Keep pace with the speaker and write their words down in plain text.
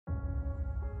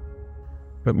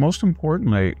But most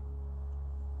importantly,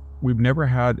 we've never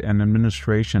had an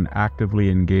administration actively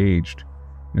engaged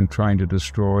in trying to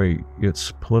destroy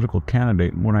its political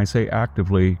candidate. When I say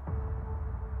actively,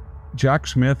 Jack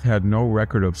Smith had no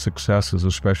record of success as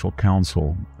a special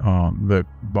counsel. The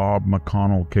Bob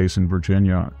McConnell case in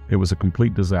Virginia, it was a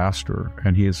complete disaster,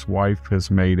 and his wife has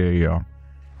made a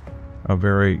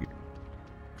very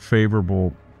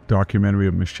favorable documentary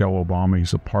of Michelle Obama.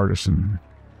 He's a partisan.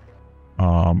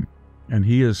 And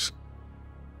he is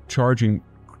charging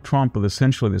Trump with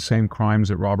essentially the same crimes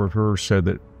that Robert Hur said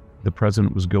that the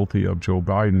president was guilty of Joe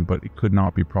Biden, but he could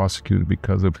not be prosecuted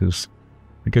because of his,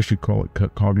 I guess you'd call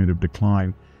it cognitive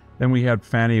decline. Then we had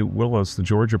Fani Willis, the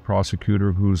Georgia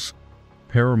prosecutor, whose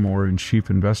paramour and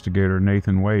chief investigator,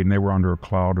 Nathan Wade, and they were under a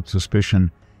cloud of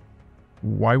suspicion.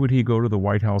 Why would he go to the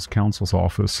White House counsel's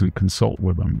office and consult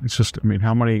with them? It's just, I mean,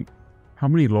 how many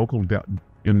local,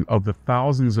 of the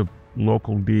thousands of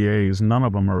local DAs, none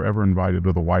of them are ever invited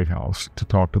to the White House to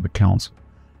talk to the counsel.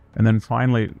 And then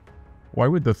finally, why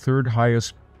would the third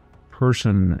highest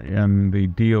person in the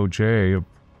DOJ of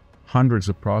hundreds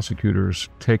of prosecutors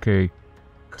take a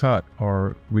cut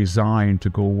or resign to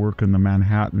go work in the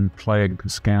Manhattan plague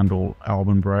scandal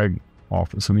Alvin Bragg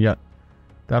office? And yet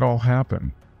that all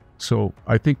happened. So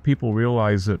I think people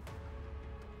realize that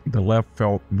the left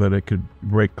felt that it could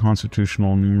break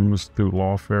constitutional norms through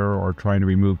lawfare or trying to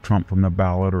remove Trump from the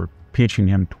ballot or impeaching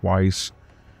him twice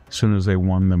as soon as they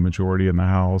won the majority in the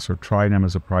House or trying him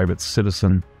as a private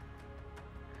citizen.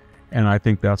 And I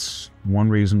think that's one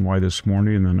reason why this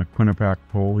morning in the Quinnipiac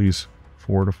poll, he's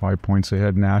 4 to 5 points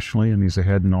ahead nationally, and he's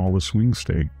ahead in all the swing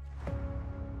states.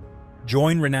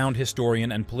 Join renowned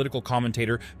historian and political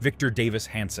commentator Victor Davis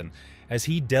Hanson as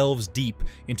he delves deep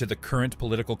into the current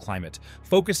political climate,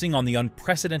 focusing on the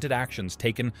unprecedented actions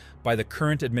taken by the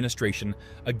current administration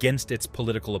against its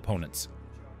political opponents.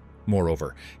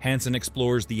 Moreover, Hanson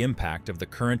explores the impact of the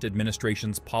current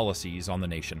administration's policies on the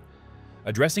nation,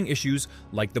 addressing issues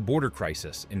like the border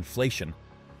crisis, inflation,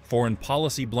 foreign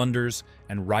policy blunders,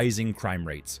 and rising crime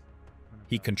rates.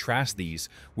 He contrasts these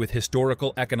with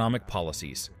historical economic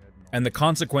policies and the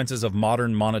consequences of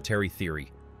modern monetary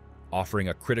theory, offering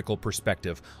a critical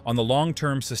perspective on the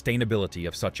long-term sustainability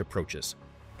of such approaches.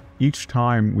 Each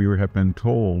time we have been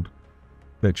told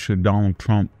that should Donald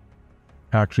Trump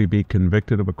actually be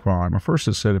convicted of a crime, or first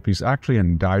it said if he's actually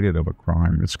indicted of a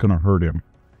crime, it's going to hurt him.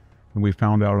 And we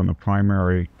found out in the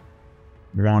primary,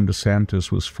 Ron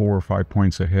DeSantis was 4 or 5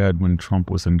 points ahead when Trump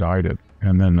was indicted,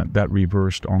 and then that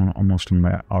reversed on almost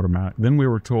automatic. Then we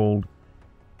were told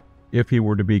if he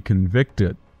were to be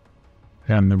convicted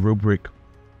and the rubric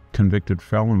convicted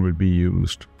felon would be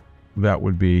used, that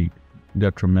would be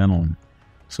detrimental.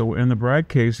 So in the Bragg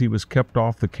case, he was kept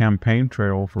off the campaign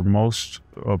trail for most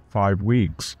of 5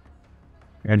 weeks.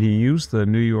 And he used the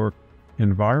New York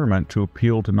environment to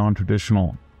appeal to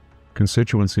non-traditional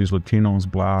constituencies, Latinos,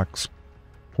 blacks,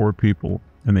 poor people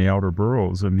in the outer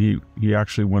boroughs. And he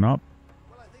actually went up,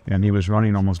 and he was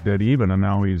running almost dead even, and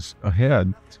now he's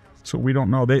ahead. So we don't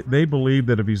know. They believe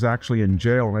that if he's actually in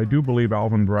jail, and I do believe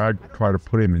Alvin Bragg will try to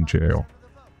put him in jail,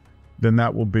 then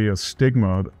that will be a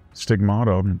stigmata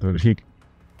that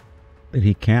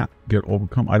he can't get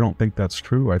overcome. I don't think that's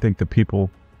true. I think the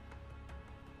people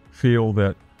feel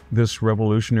that this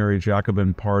revolutionary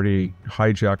Jacobin party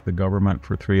hijacked the government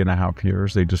for 3.5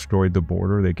 years. They destroyed the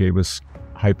border. They gave us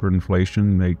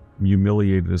hyperinflation. They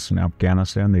humiliated us in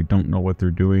Afghanistan. They don't know what they're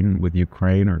doing with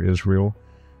Ukraine or Israel.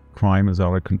 Crime is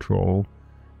out of control.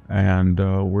 And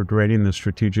we're draining the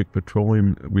strategic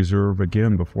petroleum reserve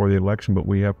again before the election, but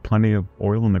we have plenty of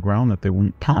oil in the ground that they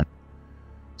won't pump.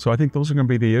 So I think those are going to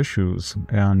be the issues,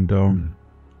 and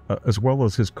as well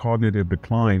as his cognitive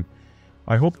decline.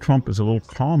 I hope Trump is a little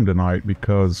calm tonight,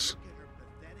 because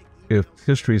if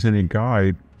history is any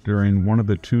guide, during one of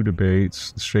the 2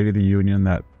 debates, the State of the Union,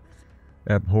 that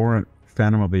abhorrent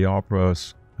Phantom of the Opera,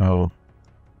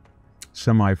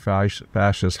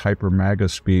 semi-fascist hyper-MAGA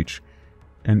speech,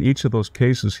 in each of those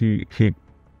cases, he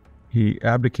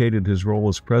abdicated his role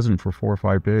as president for 4 or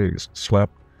 5 days,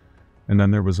 slept, and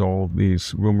then there was all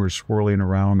these rumors swirling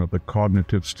around of the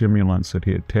cognitive stimulants that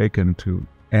he had taken to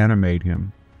animate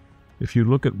him. If you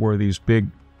look at where these big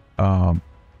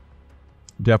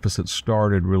deficits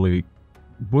started, really,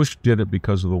 Bush did it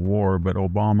because of the war, but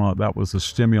Obama, that was the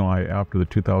stimuli after the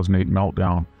 2008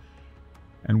 meltdown.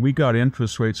 And we got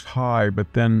interest rates high,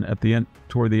 but then at the end,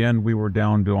 toward the end, we were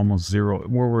down to almost zero.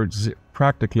 We were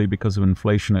practically, because of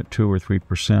inflation, at 2 or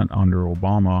 3% under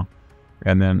Obama,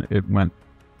 and then it went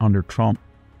under Trump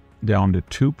down to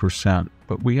 2%.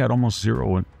 But we had almost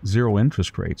zero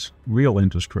interest rates, real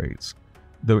interest rates.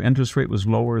 the interest rate was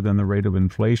lower than the rate of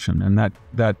inflation, and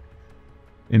that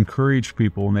encouraged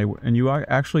people. And you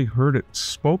actually heard it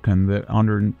spoken that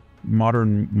under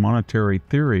modern monetary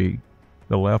theory,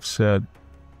 the left said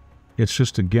it's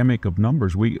just a gimmick of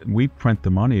numbers. We print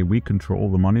the money, we control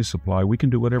the money supply, we can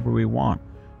do whatever we want,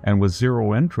 and with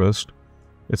zero interest,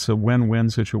 it's a win-win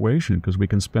situation because we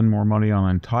can spend more money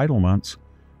on entitlements,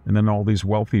 and then all these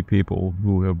wealthy people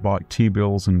who have bought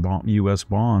T-bills and U.S.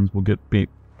 bonds will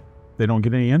they don't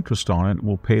get any interest on it.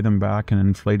 We'll pay them back in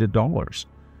inflated dollars.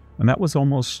 And that was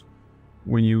almost,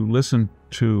 when you listen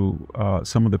to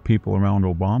some of the people around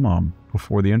Obama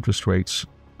before the interest rates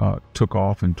took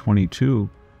off in 22,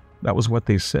 that was what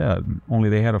they said, only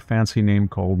they had a fancy name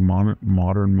called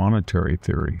modern monetary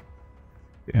theory.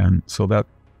 And so that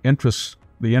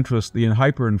the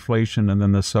hyperinflation and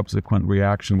then the subsequent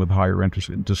reaction with higher interest,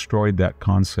 it destroyed that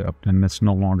concept, and it's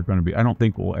no longer going to be. I don't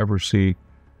think we'll ever see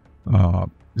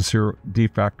de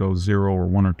facto 0 or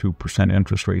 1 or 2%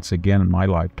 interest rates again in my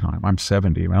lifetime. I'm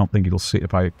 70. I don't think you'll see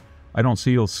I don't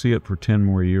see you'll see it for 10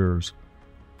 more years,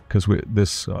 because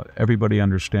everybody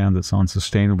understands it's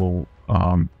unsustainable,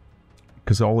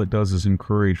 because all it does is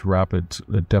encourage rapid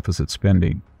deficit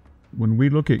spending. When we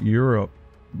look at Europe,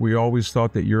 we always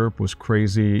thought that Europe was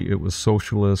crazy, it was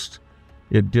socialist,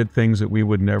 it did things that we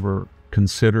would never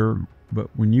consider. But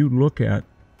when you look at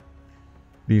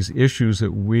these issues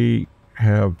that we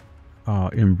have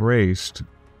embraced,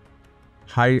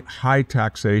 high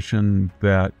taxation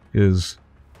that is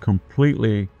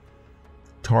completely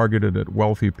targeted at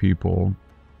wealthy people,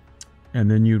 and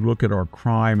then you look at our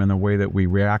crime and the way that we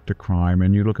react to crime,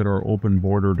 and you look at our open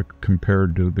border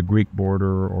compared to the Greek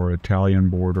border or Italian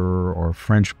border or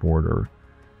French border,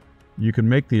 you can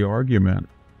make the argument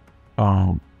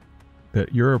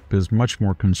that Europe is much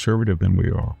more conservative than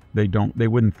we are. They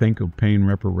wouldn't think of paying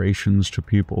reparations to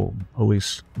people, at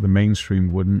least the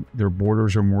mainstream wouldn't. Their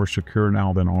borders are more secure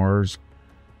now than ours.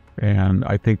 And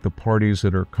I think the parties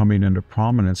that are coming into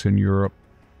prominence in Europe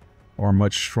are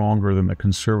much stronger than the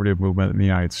conservative movement in the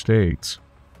United States.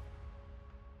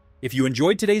 If you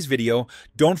enjoyed today's video,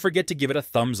 don't forget to give it a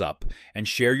thumbs up and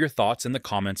share your thoughts in the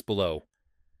comments below.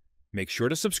 Make sure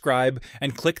to subscribe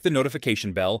and click the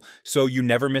notification bell so you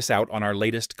never miss out on our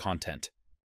latest content.